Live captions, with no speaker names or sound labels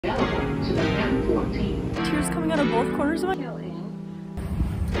out of both corners of my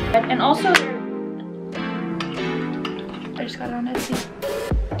and also I just got it on Etsy.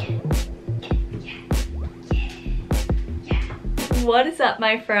 What is up,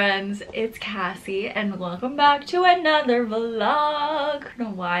 my friends? It's Cassie and welcome back to another vlog. I don't know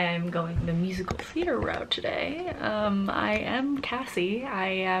why I'm going the musical theater route today. I am Cassie. I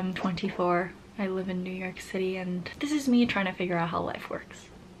am 24. I live in New York City and this is me trying to figure out how life works.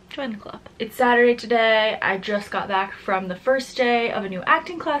 Join the club. It's Saturday today. I just got back from the first day of a new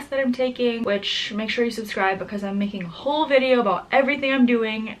acting class that I'm taking, which make sure you subscribe because I'm making a whole video about everything I'm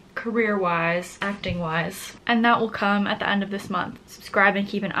doing career-wise, acting-wise, and that will come at the end of this month. Subscribe and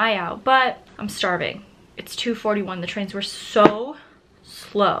keep an eye out, but I'm starving. It's 2:41. The trains were so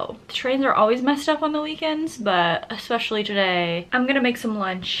slow. The trains are always messed up on the weekends, but especially today. I'm gonna make some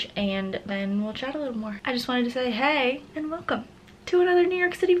lunch and then we'll chat a little more. I just wanted to say hey and welcome to another New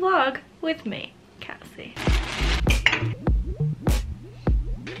York City vlog with me, Cassie.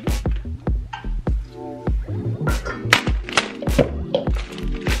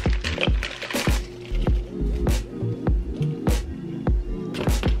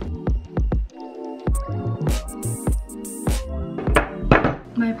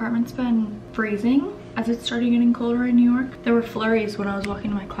 My apartment's been freezing as it's starting getting colder in New York. There were flurries when I was walking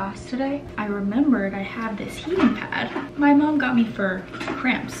to my class today. I remembered I have this heating pad. My mom got me for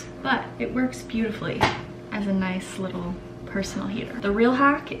cramps, but it works beautifully as a nice little personal heater. The real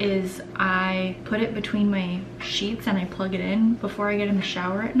hack is I put it between my sheets and I plug it in before I get in the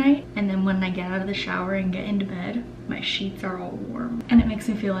shower at night. And then when I get out of the shower and get into bed, my sheets are all warm and it makes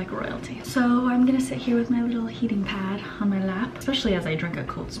me feel like royalty. So I'm gonna sit here with my little heating pad on my lap, especially as I drink a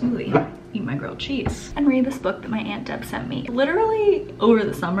cold smoothie, eat my grilled cheese, and read this book that my Aunt Deb sent me literally over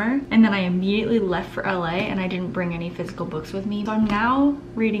the summer. And then I immediately left for LA and I didn't bring any physical books with me. So I'm now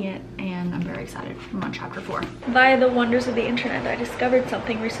reading it and I'm very excited. I'm on chapter 4. By the wonders of the internet, I discovered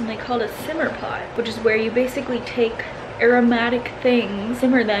something recently called a simmer pot, which is where you basically take aromatic things,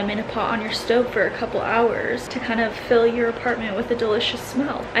 simmer them in a pot on your stove for a couple hours to kind of fill your apartment with a delicious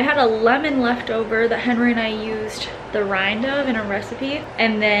smell. I had a lemon left over that Henry and I used the rind of in a recipe,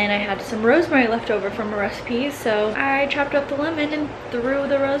 and then I had some rosemary left over from a recipe, so I chopped up the lemon and threw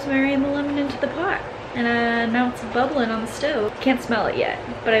the rosemary and the lemon into the pot. And now it's bubbling on the stove. Can't smell it yet,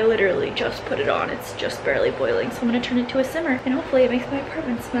 but I literally just put it on. It's just barely boiling, so I'm gonna turn it to a simmer and hopefully it makes my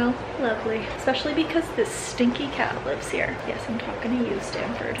apartment smell lovely, especially because this stinky cat lives here. Yes, I'm talking to you,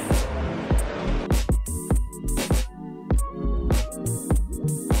 Stanford.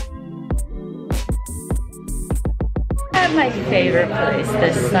 At my favorite place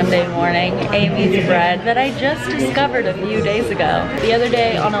this Sunday morning, Amy's Bread, that I just discovered a few days ago. The other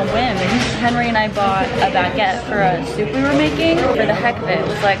day on a whim, Henry and I bought a baguette for a soup we were making. For the heck of it,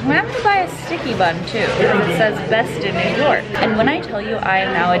 was like, well, I'm gonna buy a sticky bun too, because it says best in New York. And when I tell you I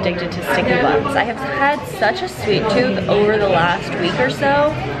am now addicted to sticky buns, I have had such a sweet tooth over the last week or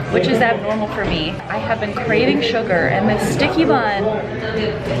so, which is abnormal for me. I have been craving sugar and this sticky bun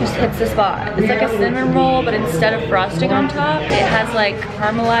just hits the spot. It's like a cinnamon roll, but instead of frosting on top, it has like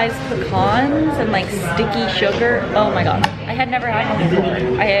caramelized pecans and like sticky sugar. Oh my god. I had never had one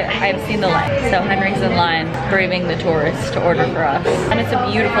before. I have seen the line. So Henry's in line, braving the tourists to order for us. And it's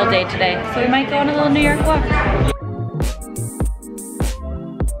a beautiful day today, so we might go on a little New York walk.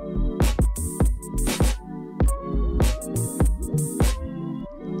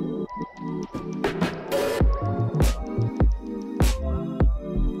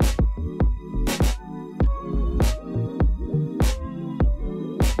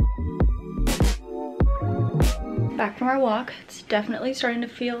 Back from our walk. It's definitely starting to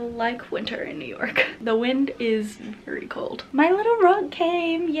feel like winter in New York. The wind is very cold. My little rug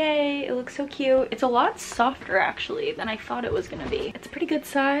came, yay. It looks so cute. It's a lot softer actually than I thought it was gonna be. It's a pretty good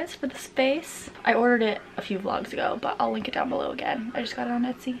size for the space. I ordered it a few vlogs ago, but I'll link it down below again. I just got it on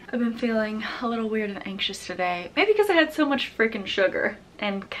Etsy. I've been feeling a little weird and anxious today. Maybe because I had so much freaking sugar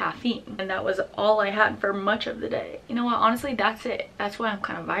and caffeine, and that was all I had for much of the day. You know what, honestly, that's it. That's why I'm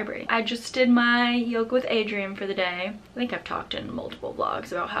kind of vibrating. I just did my yoga with Adrian for the day. I think I've talked in multiple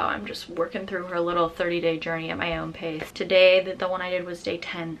vlogs about how I'm just working through her little 30-day journey at my own pace. Today, the one I did was day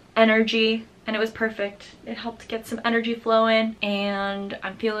 10. Energy, and it was perfect. It helped get some energy flowing and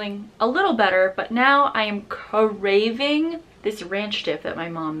I'm feeling a little better, but now I am craving this ranch dip that my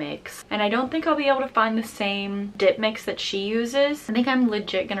mom makes. And I don't think I'll be able to find the same dip mix that she uses. I think I'm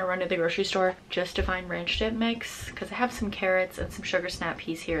legit gonna run to the grocery store just to find ranch dip mix because I have some carrots and some sugar snap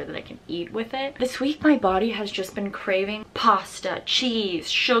peas here that I can eat with it. This week my body has just been craving pasta, cheese,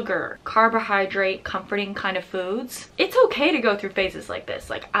 sugar, carbohydrate, comforting kind of foods. It's okay to go through phases like this.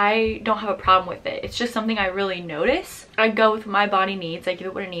 Like, I don't have a problem with it. It's just something I really notice. I go with my body needs. I give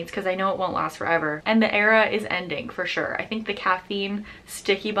it what it needs because I know it won't last forever. And the era is ending for sure. I think the caffeine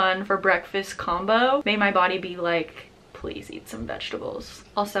sticky bun for breakfast combo made my body be like, please eat some vegetables.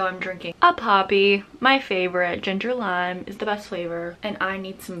 Also, I'm drinking a poppi. My favorite, ginger lime, is the best flavor, and I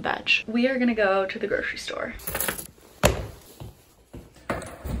need some veg. We are gonna go to the grocery store.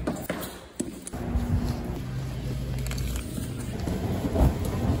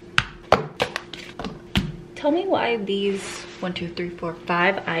 Tell me why these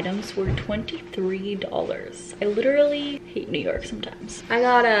 5 items were $23. I literally hate New York sometimes. I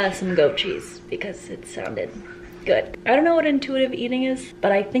got some goat cheese because it sounded good. I don't know what intuitive eating is,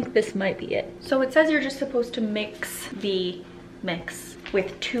 but I think this might be it. So it says you're just supposed to mix the mix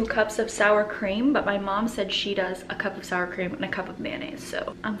with 2 cups of sour cream, but my mom said she does a cup of sour cream and a cup of mayonnaise,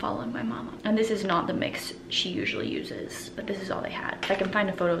 so I'm following my mama. And this is not the mix she usually uses, but this is all they had. If I can find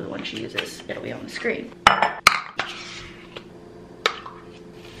a photo of the one she uses, it'll be on the screen.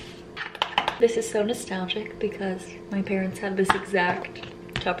 This is so nostalgic because my parents had this exact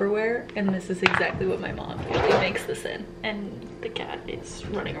Tupperware, and this is exactly what my mom usually makes this in. And the cat is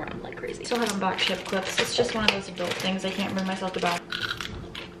running around like crazy. Still haven't bought chip clips. It's just one of those adult things I can't bring myself to buy.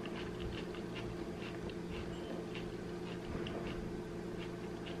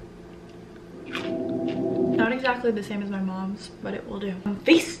 Not exactly the same as my mom's, but it will do. I'm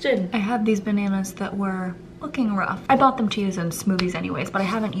feasting. I had these bananas that were looking rough. I bought them to use in smoothies anyways, but I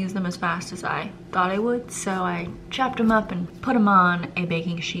haven't used them as fast as I thought I would, so I chopped them up and put them on a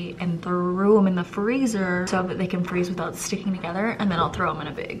baking sheet and threw them in the freezer so that they can freeze without sticking together, and then I'll throw them in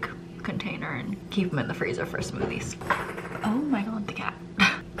a big container and keep them in the freezer for smoothies. Oh my god, the cat.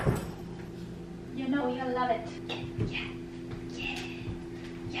 You know you love it. Yeah.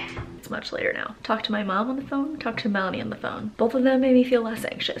 It's much later now. Talked to my mom on the phone, talked to Melanie on the phone. Both of them made me feel less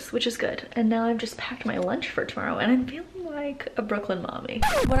anxious, which is good. And now I've just packed my lunch for tomorrow and I'm feeling like a Brooklyn mommy.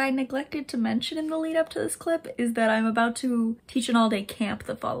 What I neglected to mention in the lead up to this clip is that I'm about to teach an all-day camp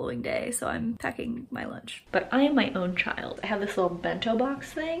the following day, so I'm packing my lunch. But I am my own child. I have this little bento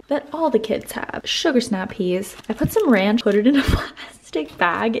box thing that all the kids have. Sugar snap peas. I put some ranch, put it in a plastic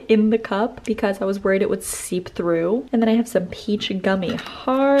bag in the cup because I was worried it would seep through. And then I have some peach gummy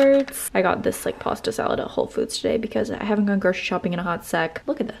hearts. I got this like pasta salad at Whole Foods today because I haven't gone grocery shopping in a hot sec.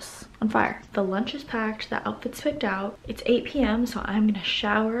 Look at this, on fire. The lunch is packed, the outfit's picked out. It's 8 p.m. so I'm gonna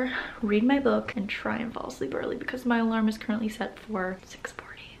shower, read my book, and try and fall asleep early because my alarm is currently set for 6:40.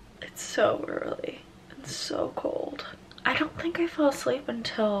 It's so early and so cold. I don't think I fell asleep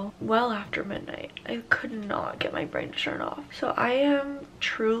until well after midnight. I could not get my brain to turn off. So I am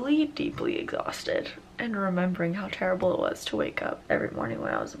truly deeply exhausted and remembering how terrible it was to wake up every morning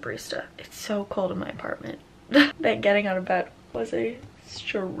when I was a barista. It's so cold in my apartment that getting out of bed was a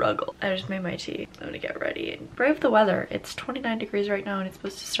struggle. I just made my tea. I'm gonna get ready and brave the weather. It's 29 degrees right now and it's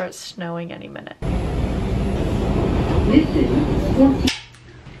supposed to start snowing any minute.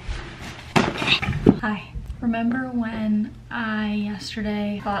 Hi. Remember when I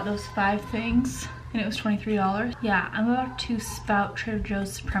yesterday bought those 5 things and it was $23? Yeah, I'm about to spout Trader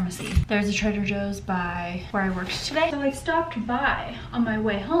Joe's supremacy. There's a Trader Joe's by where I worked today. So I stopped by on my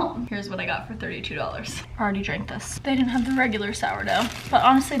way home. Here's what I got for $32. I already drank this. They didn't have the regular sourdough, but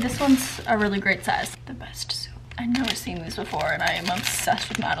honestly this one's a really great size. The best soup. I've never seen these before and I am obsessed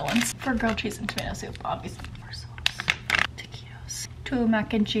with Madeline's. For grilled cheese and tomato soup, obviously.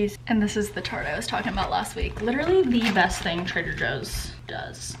 Mac and cheese, and this is the tart I was talking about last week. Literally the best thing Trader Joe's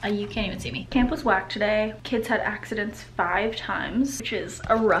does. You can't even see me. Camp was whack today. Kids had accidents 5 times, which is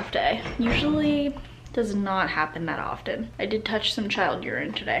a rough day. Usually does not happen that often. I did touch some child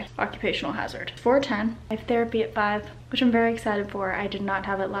urine today. Occupational hazard. 4:10. I have therapy at 5, which I'm very excited for. I did not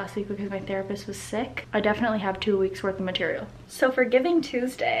have it last week because my therapist was sick. I definitely have 2 weeks worth of material. So for Giving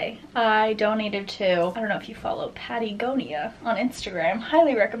Tuesday, I donated to, I don't know if you follow Patty Gonia on Instagram,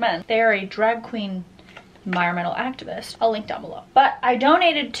 highly recommend. They are a drag queen environmental activist. I'll link down below. But I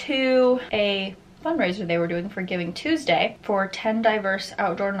donated to a fundraiser they were doing for Giving Tuesday for 10 diverse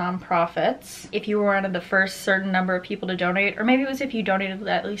outdoor nonprofits. If you were one of the first certain number of people to donate, or maybe it was if you donated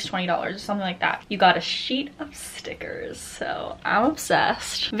at least $20 or something like that, you got a sheet of stickers. So I'm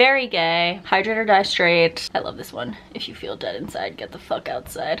obsessed. Very gay. Hydrate or die straight. I love this one. If you feel dead inside, get the fuck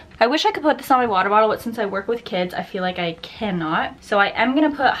outside. I wish I could put this on my water bottle, but since I work with kids, I feel like I cannot. So I am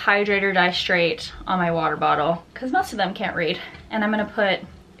gonna put hydrate or die straight on my water bottle because most of them can't read. And I'm gonna put,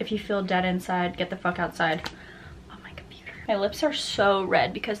 if you feel dead inside, get the fuck outside on my computer. My lips are so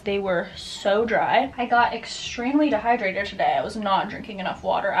red because they were so dry. I got extremely dehydrated today. I was not drinking enough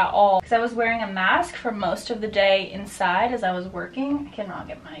water at all because I was wearing a mask for most of the day inside as I was working. I cannot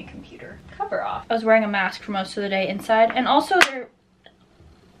get my computer cover off. I was wearing a mask for most of the day inside, and also there.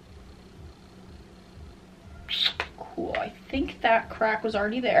 Cool, I think that crack was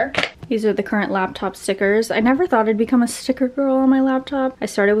already there. These are the current laptop stickers. I never thought I'd become a sticker girl on my laptop. I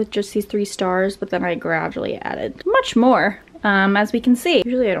started with just these 3 stars, but then I gradually added much more. As we can see,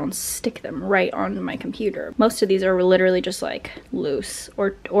 usually I don't stick them right onto my computer. Most of these are literally just like loose,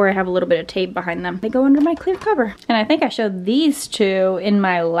 or I have a little bit of tape behind them. They go under my clear cover. And I think I showed these 2 in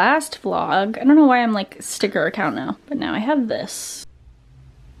my last vlog. I don't know why I'm like sticker account now, but now I have this.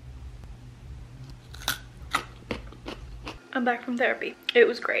 I'm back from therapy. It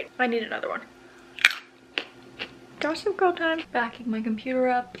was great. I need another one. Gossip girl time. Backing my computer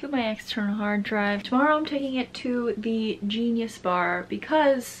up to my external hard drive. Tomorrow I'm taking it to the Genius Bar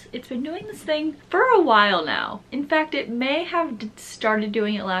because it's been doing this thing for a while now. In fact, it may have started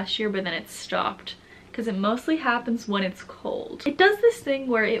doing it last year, but then it stopped because it mostly happens when it's cold. It does this thing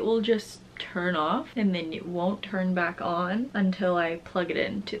where it will just turn off and then it won't turn back on until I plug it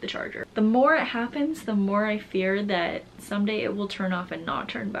into the charger. The more it happens, the more I fear that someday it will turn off and not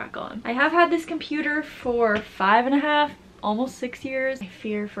turn back on. I have had this computer for 5.5, almost 6 years. I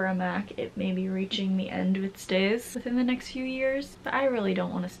fear for a Mac it may be reaching the end of its days within the next few years, but I really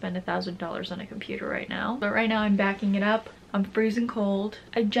don't want to spend $1,000 on a computer right now. But right now I'm backing it up. I'm freezing cold.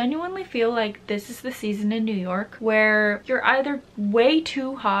 I genuinely feel like this is the season in New York where you're either way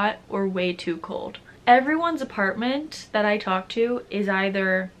too hot or way too cold. Everyone's apartment that I talk to is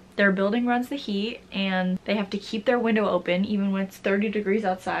either their building runs the heat and they have to keep their window open even when it's 30 degrees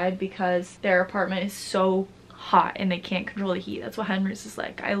outside because their apartment is so hot and they can't control the heat. That's what Henry's is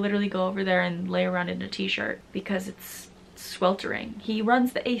like. I literally go over there and lay around in a t-shirt because it's sweltering. He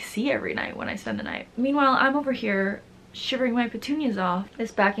runs the AC every night when I spend the night. Meanwhile, I'm over here shivering my petunias off.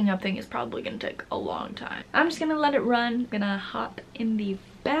 This backing up thing is probably gonna take a long time. I'm just gonna let it run. I'm gonna hop in the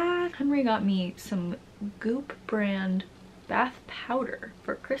bath. Henry got me some Goop brand bath powder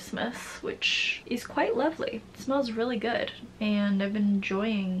for Christmas, which is quite lovely. It smells really good and I've been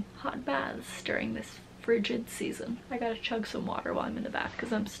enjoying hot baths during this frigid season. I gotta chug some water while I'm in the bath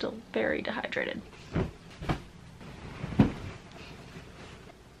because I'm still very dehydrated.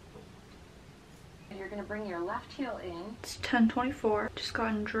 Gonna bring your left heel in. It's 10:24. Just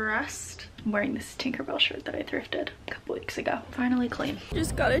gotten dressed. I'm wearing this Tinkerbell shirt that I thrifted a couple weeks ago. Finally clean.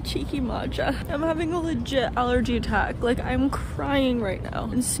 Just got a cheeky matcha. I'm having a legit allergy attack. Like, I'm crying right now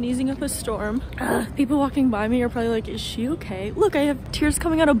and sneezing up a storm. People walking by me are probably like, is she okay? Look, I have tears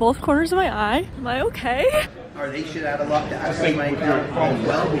coming out of both corners of my eye. Am I okay? Or they should add a lot to access my account as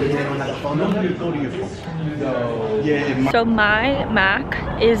well because they don't have a phone number. So my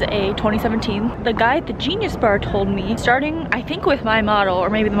Mac is a 2017. The guy at the Genius Bar told me, starting I think with my model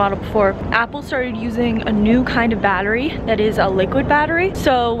or maybe the model before, Apple started using a new kind of battery that is a liquid battery.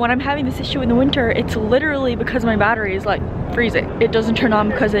 So when I'm having this issue in the winter, it's literally because my battery is like freezing. It doesn't turn on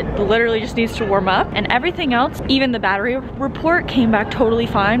because it literally just needs to warm up, and everything else, even the battery report came back totally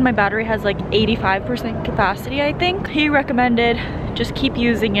fine. My battery has like 85% capacity, I think. He recommended just keep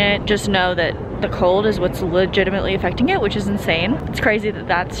using it. Just know that the cold is what's legitimately affecting it, which is insane. It's crazy that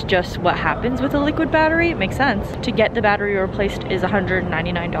that's just what happens with a liquid battery. It makes sense. To get the battery replaced is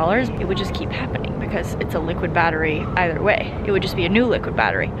 $199. It would just keep happening because it's a liquid battery either way. It would just be a new liquid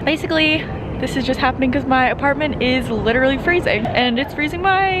battery. Basically, this is just happening because my apartment is literally freezing and it's freezing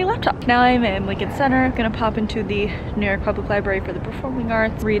my laptop. Now I'm in Lincoln Center, gonna pop into the New York Public Library for the Performing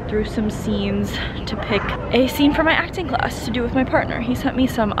Arts, read through some scenes to pick a scene for my acting class to do with my partner. He sent me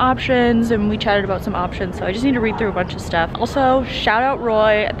some options and we chatted about some options, so I just need to read through a bunch of stuff. Also, shout out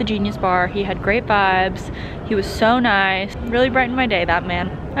Roy at the Genius Bar. He had great vibes. He was so nice. Really brightened my day, that man.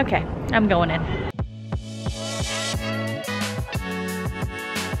 Okay, I'm going in.